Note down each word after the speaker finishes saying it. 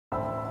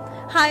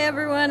Hi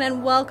everyone,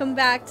 and welcome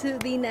back to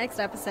the next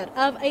episode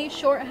of A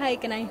Short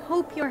Hike, and I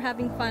hope you're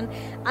having fun.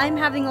 I'm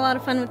having a lot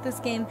of fun with this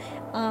game.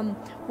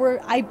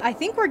 I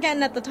think we're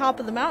getting at the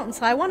top of the mountain,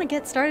 so I want to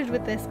get started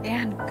with this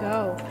and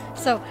go.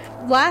 So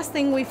last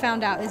thing we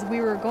found out is we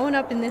were going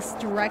up in this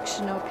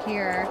direction up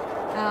here.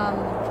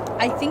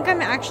 I think I'm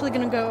actually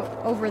going to go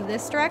over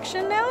this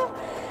direction now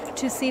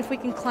to see if we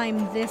can climb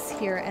this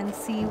here and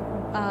see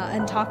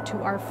and talk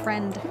to our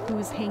friend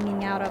who's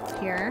hanging out up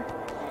here.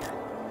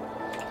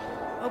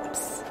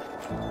 Oops.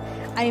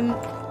 I'm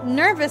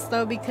nervous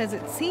though because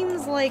it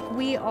seems like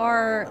we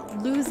are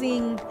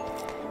losing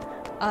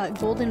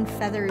golden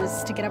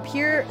feathers to get up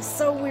here,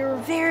 so we're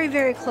very,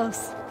 very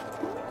close.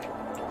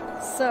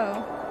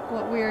 So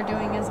what we are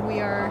doing is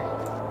we are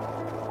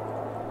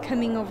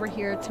coming over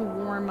here to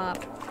warm up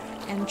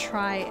and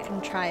try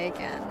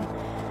again.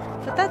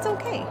 But that's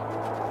okay.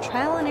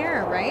 Trial and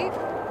error, right?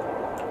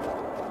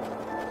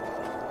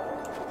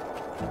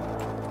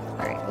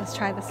 Alright, let's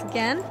try this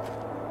again.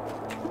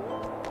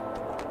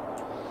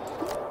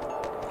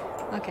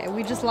 Okay,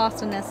 we just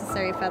lost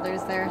unnecessary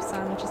feathers there, so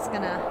I'm just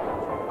gonna...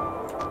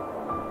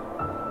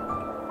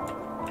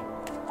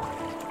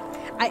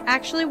 I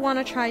actually want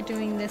to try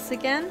doing this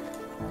again.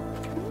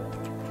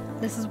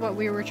 This is what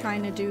we were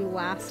trying to do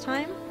last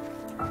time.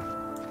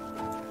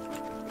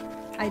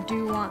 I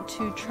do want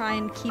to try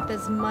and keep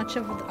as much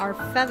of our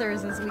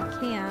feathers as we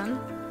can.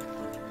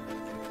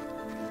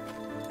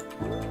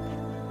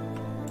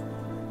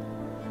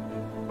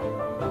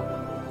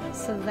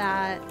 So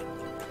that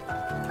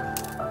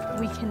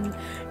we can...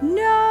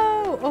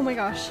 No! Oh my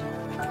gosh.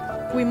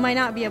 We might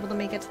not be able to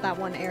make it to that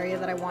one area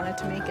that I wanted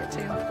to make it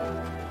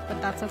to. But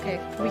that's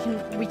okay.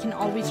 We can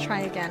always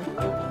try again.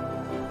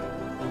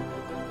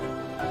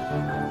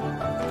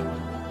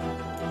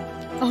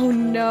 Oh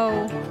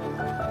no.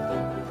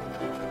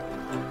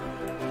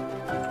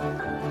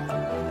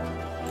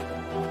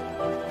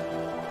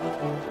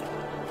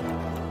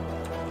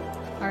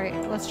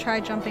 Alright, let's try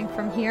jumping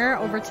from here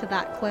over to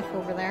that cliff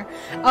over there.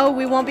 Oh,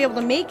 we won't be able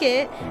to make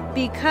it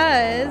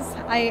because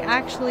I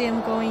actually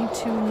am going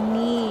to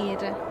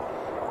need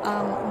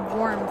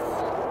warmth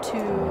to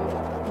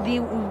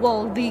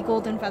the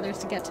golden feathers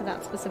to get to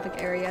that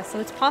specific area. So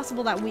it's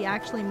possible that we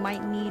actually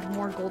might need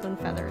more golden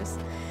feathers.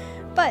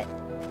 But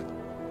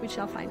we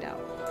shall find out.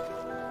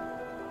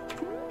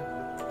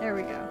 There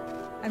we go.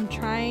 I'm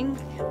trying.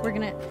 We're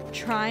gonna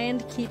try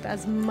and keep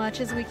as much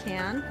as we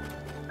can.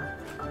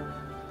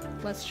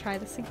 Let's try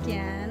this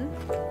again.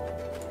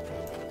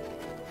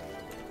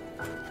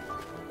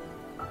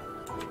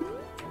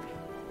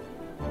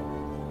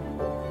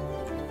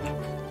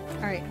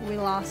 Alright, we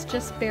lost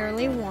just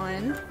barely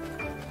one.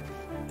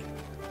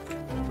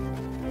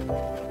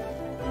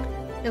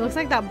 It looks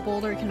like that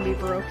boulder can be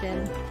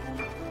broken.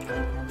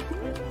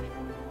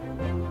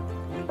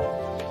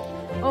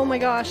 Oh my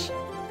gosh.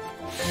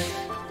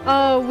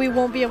 Oh, we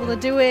won't be able to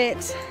do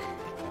it.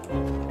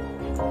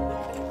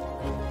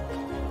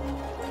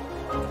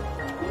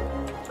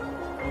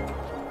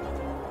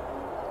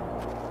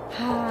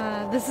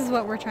 This is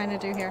what we're trying to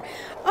do here.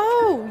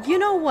 Oh, you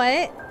know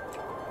what?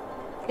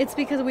 It's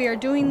because we are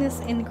doing this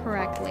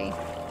incorrectly.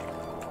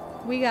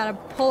 We gotta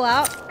pull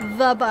out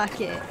the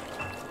bucket.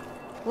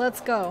 Let's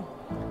go.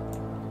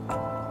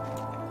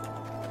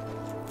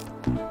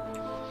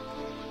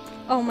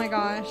 Oh my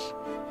gosh.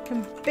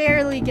 Can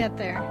barely get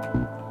there.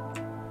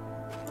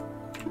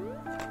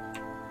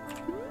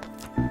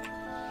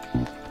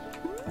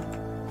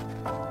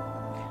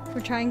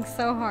 We're trying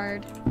so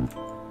hard.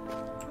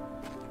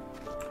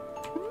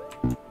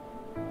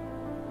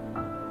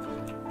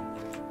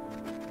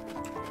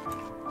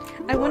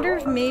 I wonder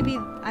if maybe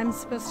I'm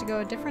supposed to go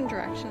a different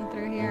direction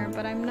through here,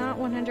 but I'm not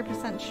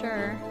 100%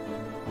 sure.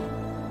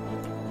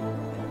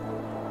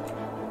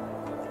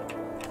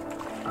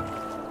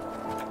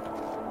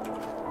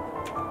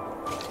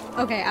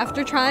 Okay,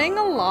 after trying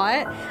a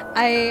lot,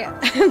 I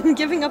am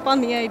giving up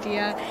on the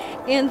idea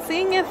and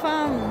seeing if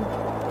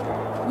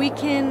we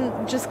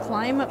can just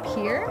climb up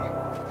here.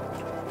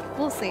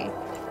 We'll see.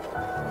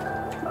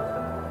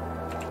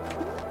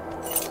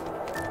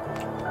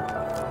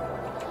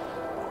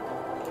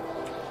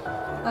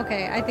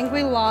 Okay, I think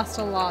we lost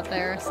a lot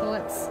there, so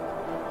let's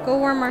go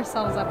warm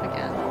ourselves up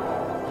again.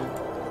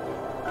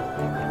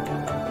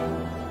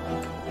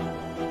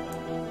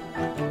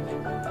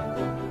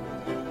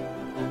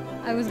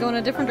 I was going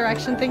a different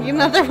direction thinking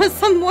that there was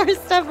some more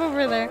stuff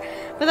over there,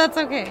 but that's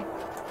okay.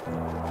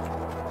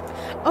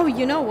 Oh,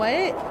 you know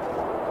what?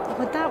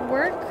 Would that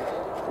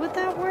work? Would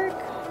that work?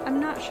 I'm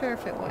not sure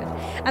if it would.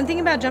 I'm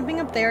thinking about jumping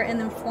up there and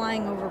then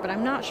flying over, but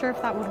I'm not sure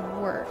if that would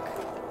work.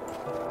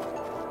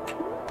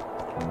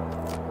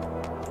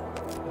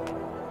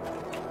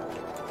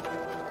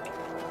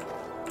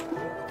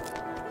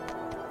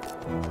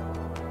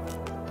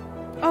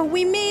 Oh,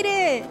 we made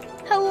it!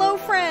 Hello,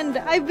 friend!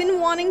 I've been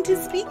wanting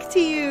to speak to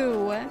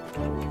you!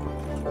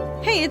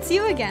 Hey, it's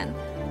you again.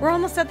 We're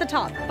almost at the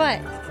top,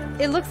 but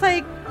it looks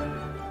like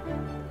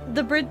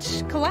the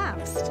bridge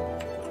collapsed.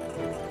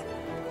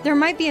 There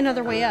might be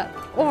another way up,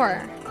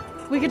 or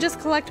we could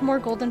just collect more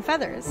golden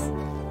feathers.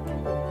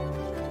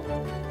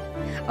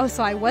 Oh,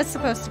 so I was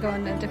supposed to go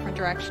in a different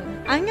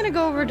direction. I'm gonna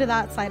go over to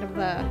that side of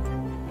the...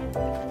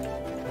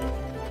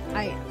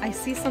 I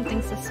see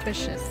something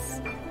suspicious.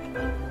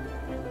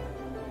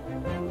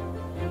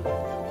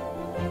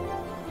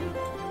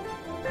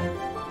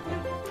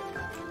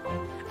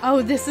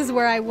 Oh, this is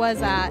where I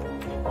was at.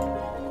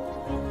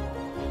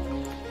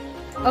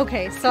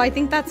 Okay, so I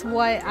think that's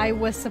what I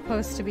was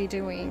supposed to be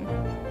doing.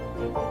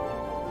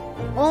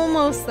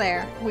 Almost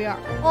there. We are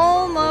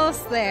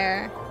almost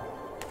there.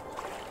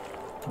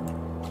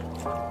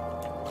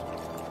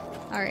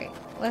 Alright,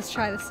 let's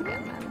try this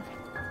again then.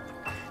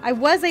 I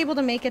was able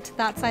to make it to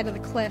that side of the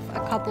cliff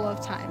a couple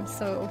of times,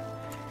 so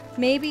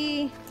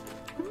maybe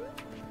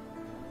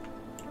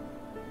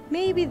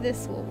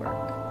this will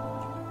work.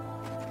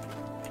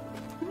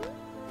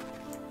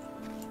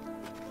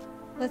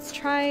 Let's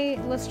try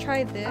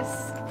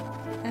this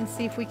and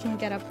see if we can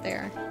get up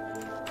there.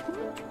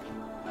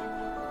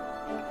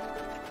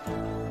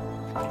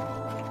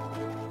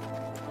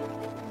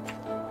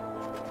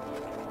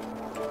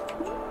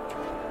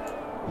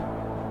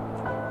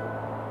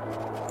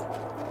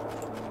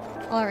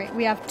 Alright,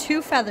 we have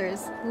 2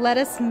 feathers. Let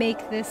us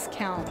make this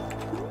count.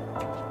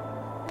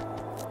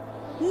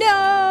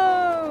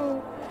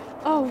 No!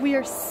 Oh, we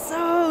are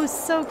so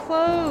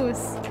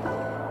close.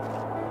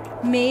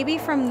 Maybe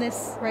from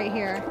this right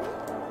here.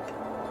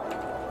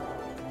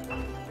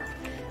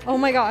 Oh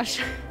my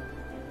gosh.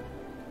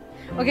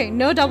 Okay,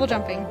 no double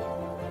jumping.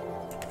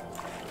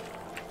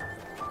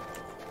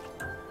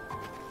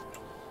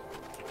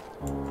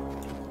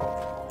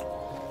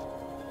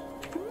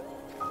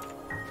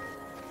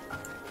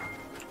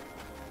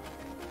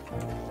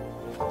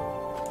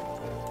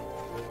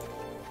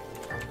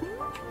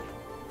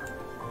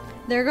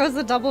 There goes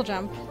the double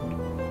jump.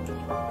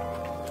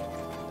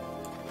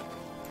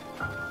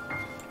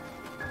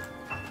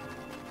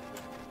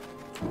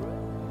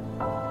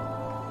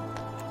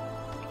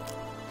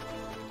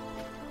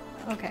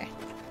 Okay,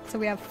 so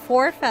we have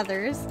 4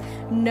 feathers,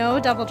 no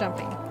double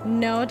jumping,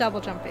 no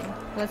double jumping.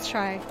 Let's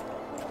try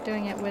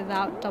doing it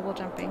without double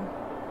jumping.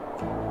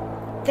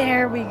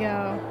 There we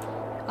go.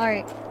 All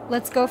right,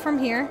 let's go from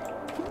here.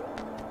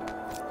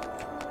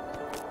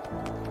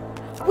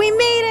 We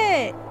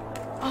made it!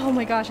 Oh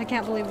my gosh, I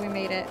can't believe we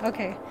made it.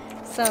 Okay,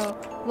 so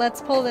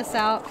let's pull this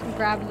out,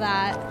 grab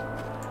that.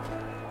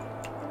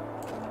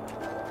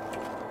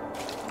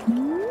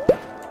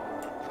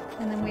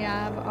 And then we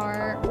have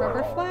our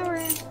rubber flower.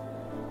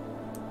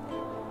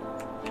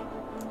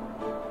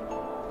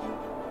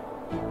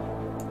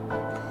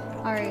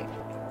 Alright,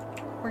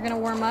 we're gonna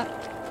warm up.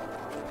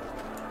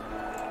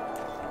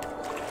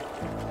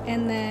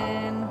 And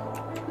then...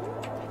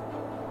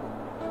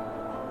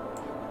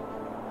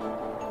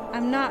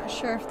 I'm not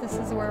sure if this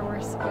is where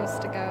we're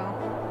supposed to go.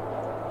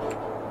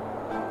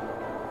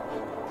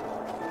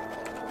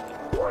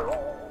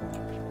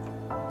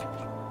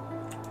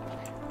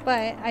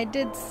 But I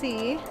did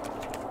see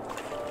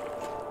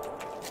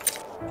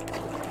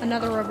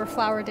another rubber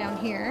flower down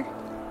here.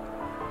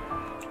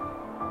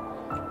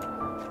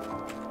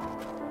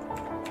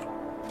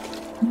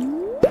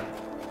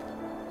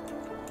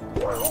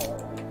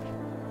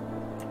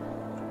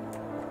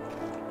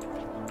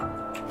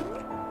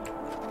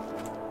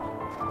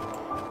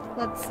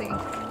 Let's see.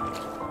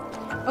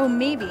 Oh,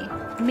 maybe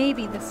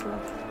this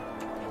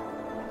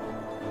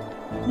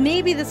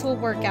will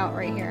work out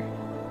right here.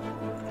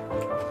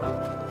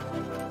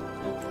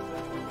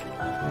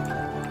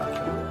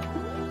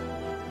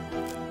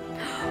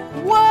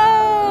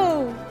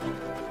 Whoa!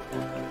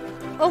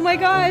 Oh my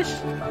gosh!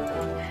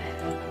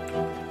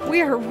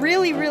 We are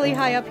really, really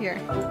high up here.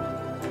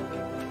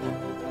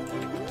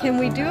 Can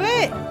we do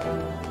it?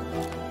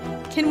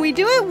 Can we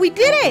do it? We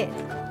did it!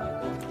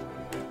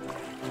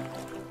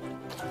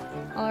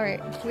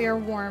 Alright, we are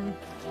warm.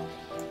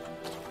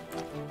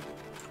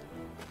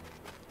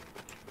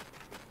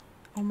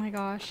 Oh my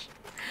gosh.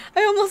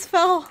 I almost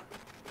fell!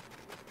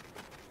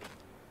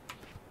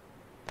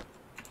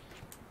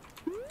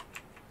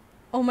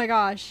 Oh my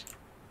gosh.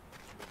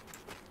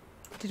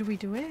 Did we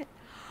do it?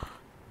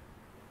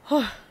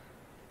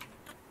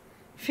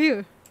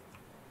 Phew.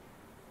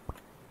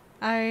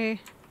 I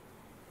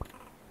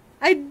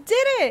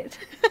did it!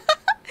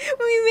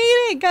 We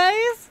made it,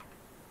 guys!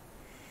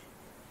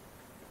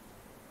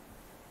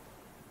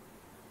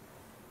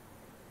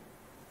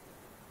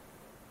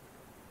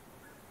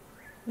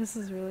 This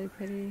is really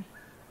pretty.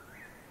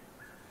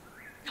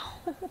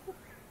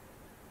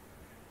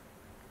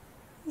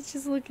 He's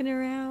just looking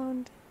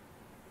around.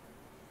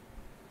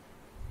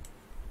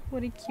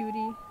 What a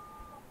cutie.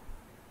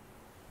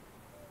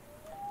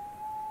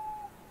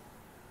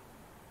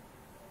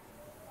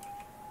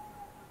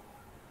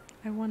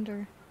 I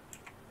wonder,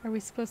 are we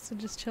supposed to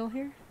just chill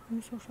here?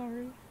 I'm so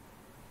sorry.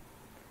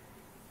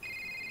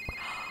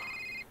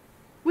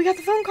 We got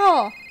the phone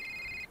call!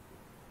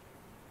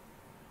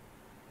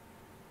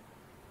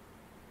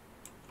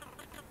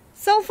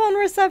 Cell phone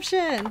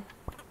reception!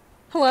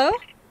 Hello?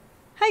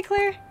 Hi,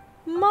 Claire.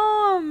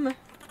 Mom!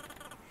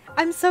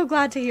 I'm so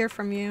glad to hear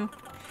from you.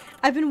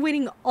 I've been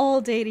waiting all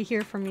day to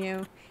hear from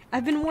you.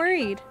 I've been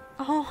worried.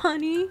 Oh,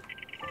 honey.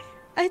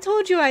 I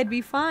told you I'd be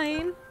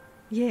fine.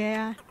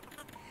 Yeah.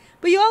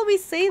 But you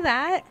always say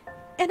that,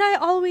 and I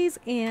always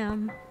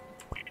am.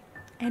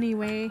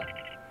 Anyway,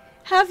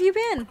 how have you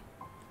been?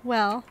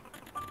 Well,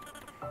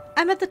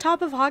 I'm at the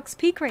top of Hawk's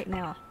Peak right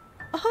now.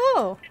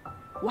 Oh,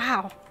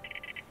 wow.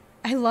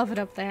 I love it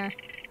up there.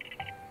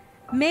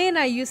 May and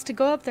I used to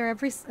go up there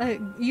every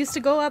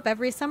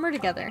summer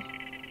together.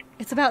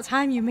 It's about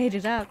time you made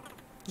it up.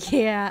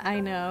 Yeah, I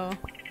know.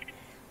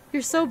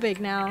 You're so big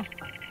now.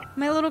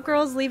 My little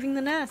girl's leaving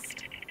the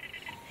nest.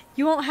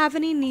 You won't have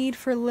any need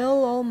for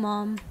lil' ol'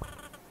 mom.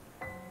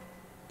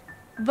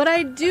 But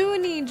I do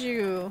need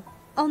you.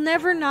 I'll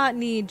never not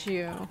need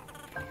you.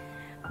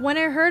 When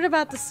I heard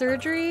about the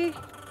surgery,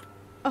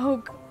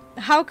 oh,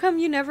 how come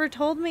you never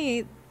told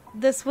me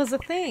this was a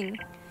thing?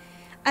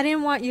 I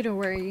didn't want you to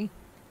worry.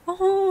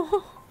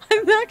 Oh,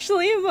 I'm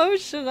actually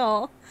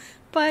emotional.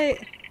 But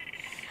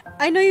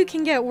I know you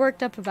can get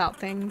worked up about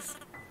things.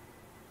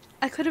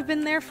 I could have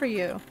been there for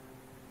you.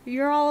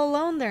 You're all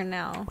alone there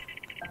now.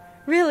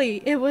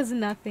 Really, it was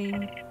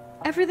nothing.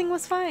 Everything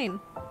was fine.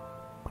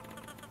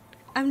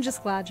 I'm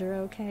just glad you're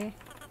okay.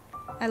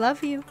 I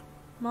love you,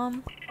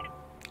 Mom.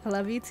 I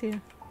love you too.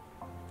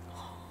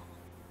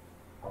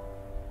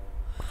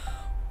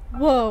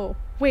 Whoa,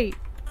 wait.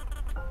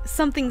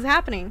 Something's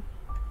happening.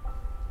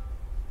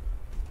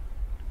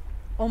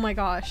 Oh my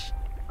gosh.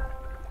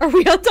 Are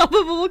we on top of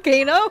a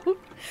volcano?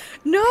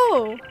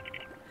 No!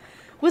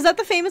 Was that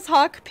the famous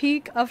Hawk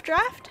Peak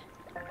updraft?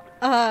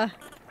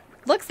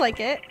 Looks like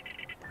it.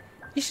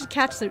 You should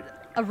catch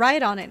a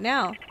ride on it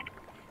now.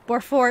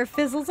 Before it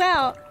fizzles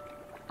out.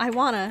 I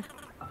wanna,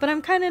 but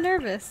I'm kinda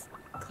nervous.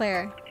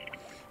 Claire,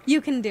 you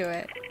can do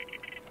it.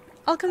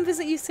 I'll come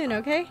visit you soon,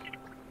 okay?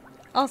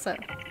 Also,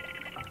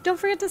 don't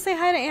forget to say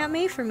hi to Aunt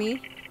May for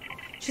me.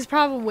 She's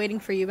probably waiting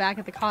for you back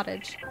at the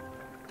cottage.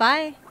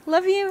 Bye.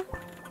 Love you.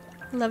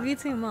 Love you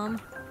too, Mom.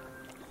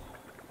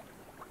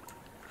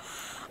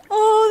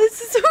 Oh,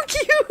 this is so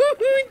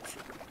cute!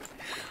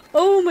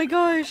 Oh my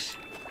gosh.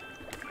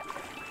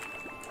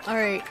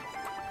 Alright.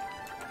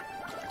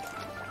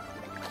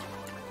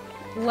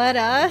 Let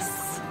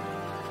us...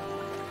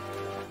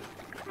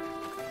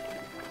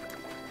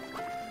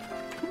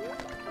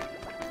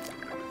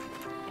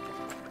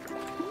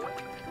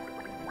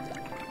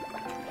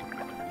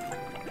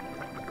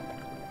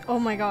 Oh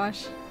my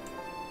gosh.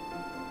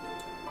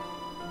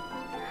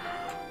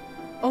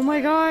 Oh my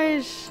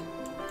gosh.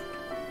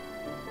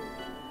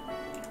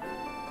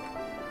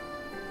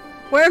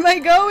 Where am I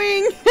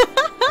going?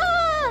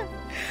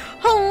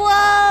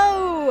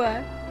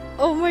 Hello!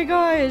 Oh my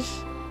gosh.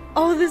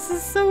 Oh, this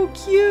is so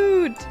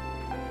cute.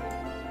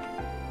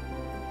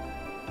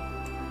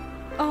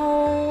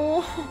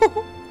 Oh.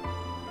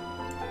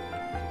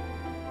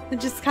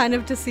 Just kind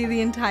of to see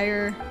the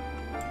entire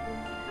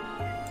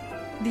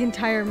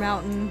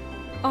mountain.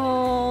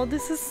 Oh,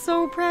 this is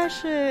so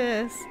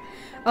precious.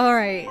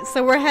 Alright,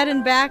 so we're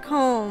heading back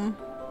home.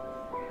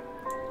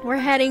 We're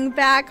heading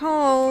back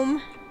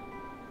home.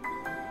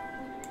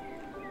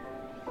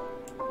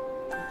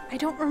 I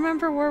don't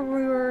remember where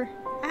we were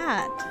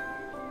at.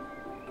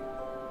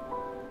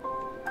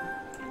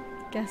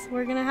 Guess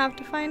we're gonna have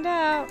to find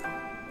out.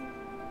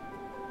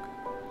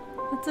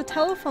 It's a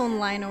telephone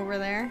line over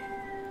there.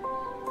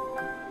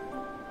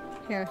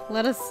 Here,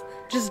 let us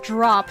just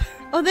drop.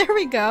 Oh, there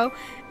we go.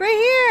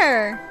 Right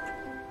here.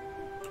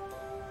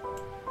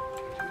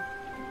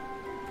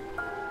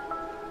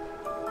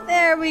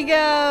 There we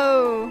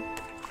go.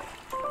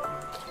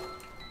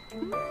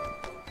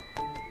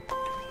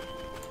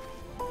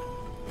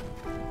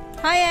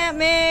 Hi, Aunt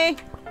May.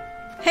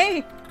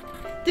 Hey,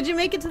 did you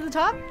make it to the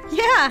top?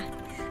 Yeah,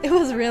 it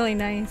was really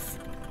nice.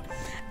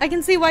 I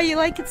can see why you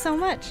like it so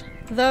much.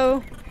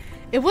 Though,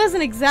 it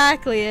wasn't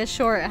exactly a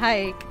short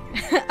hike.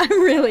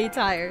 I'm really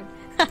tired.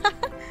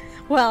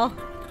 Well,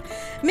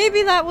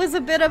 maybe that was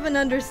a bit of an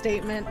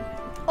understatement.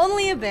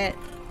 Only a bit.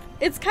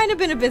 It's kind of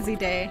been a busy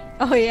day.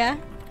 Oh yeah?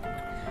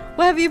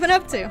 What have you been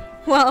up to?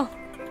 Well,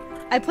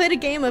 I played a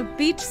game of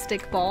beach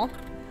stickball.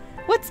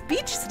 What's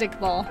beach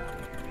stickball?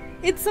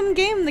 It's some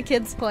game the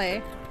kids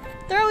play.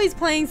 They're always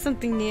playing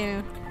something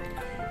new.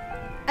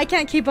 I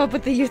can't keep up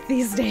with the youth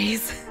these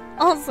days.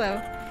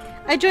 Also,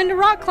 I joined a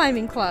rock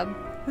climbing club.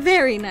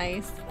 Very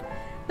nice.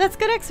 That's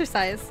good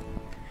exercise.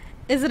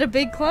 Is it a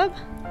big club?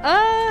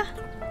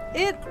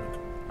 It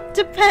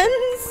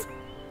depends.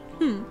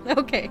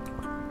 Okay.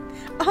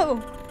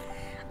 Oh,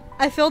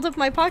 I filled up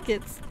my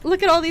pockets.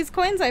 Look at all these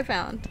coins I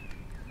found.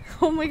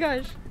 Oh my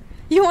gosh.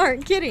 You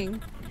aren't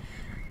kidding.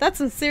 That's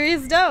some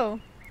serious dough.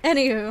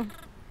 Anywho,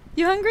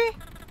 you hungry?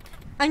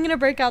 I'm gonna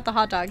break out the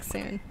hot dogs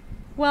soon.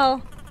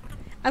 Well,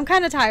 I'm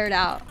kinda tired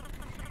out.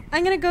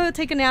 I'm gonna go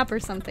take a nap or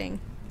something.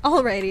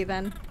 Alrighty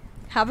then.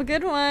 Have a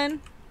good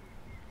one.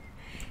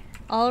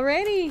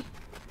 Alrighty.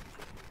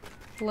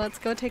 Let's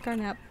go take our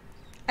nap.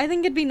 I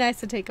think it'd be nice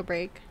to take a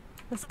break.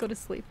 Let's go to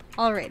sleep.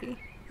 Alrighty.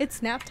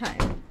 It's nap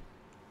time.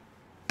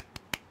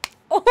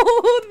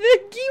 Oh, the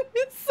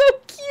game is so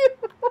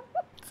cute.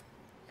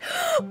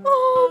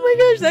 Oh my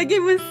gosh, that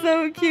game was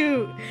so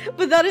cute.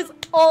 But that is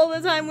all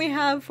the time we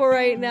have for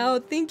right now.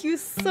 Thank you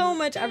so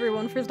much,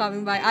 everyone, for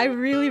stopping by. I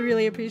really,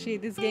 really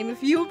appreciate this game.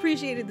 If you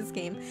appreciated this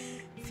game,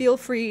 feel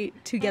free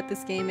to get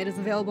this game. It is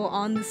available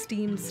on the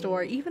Steam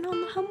store, even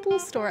on the Humble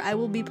store. I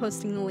will be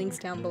posting the links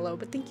down below.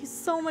 But thank you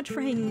so much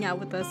for hanging out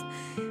with us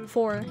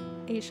for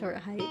a short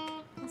hike.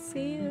 I'll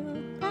see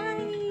you.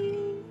 Bye.